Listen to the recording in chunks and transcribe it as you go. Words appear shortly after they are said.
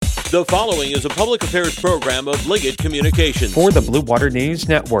The following is a public affairs program of Liggett Communications. For the Blue Water News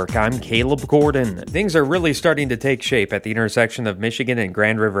Network, I'm Caleb Gordon. Things are really starting to take shape at the intersection of Michigan and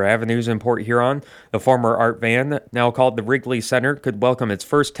Grand River Avenues in Port Huron. The former art van, now called the Wrigley Center, could welcome its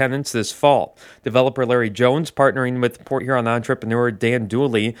first tenants this fall. Developer Larry Jones partnering with Port Huron entrepreneur Dan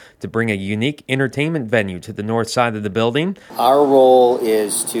Dooley to bring a unique entertainment venue to the north side of the building. Our role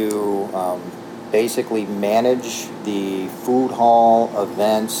is to basically manage the food hall,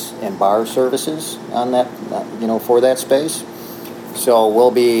 events, and bar services on that, for that space. So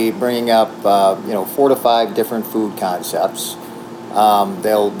we'll be bringing up, 4 to 5 different food concepts.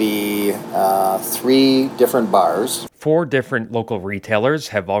 There'll be 3 different bars. 4 different local retailers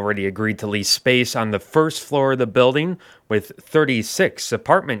have already agreed to lease space on the first floor of the building, with 36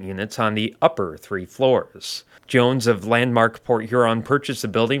 apartment units on the upper 3 floors. Jones of Landmark Port Huron purchased the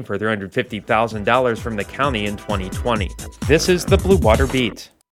building for $350,000 from the county in 2020. This is the Blue Water Beat.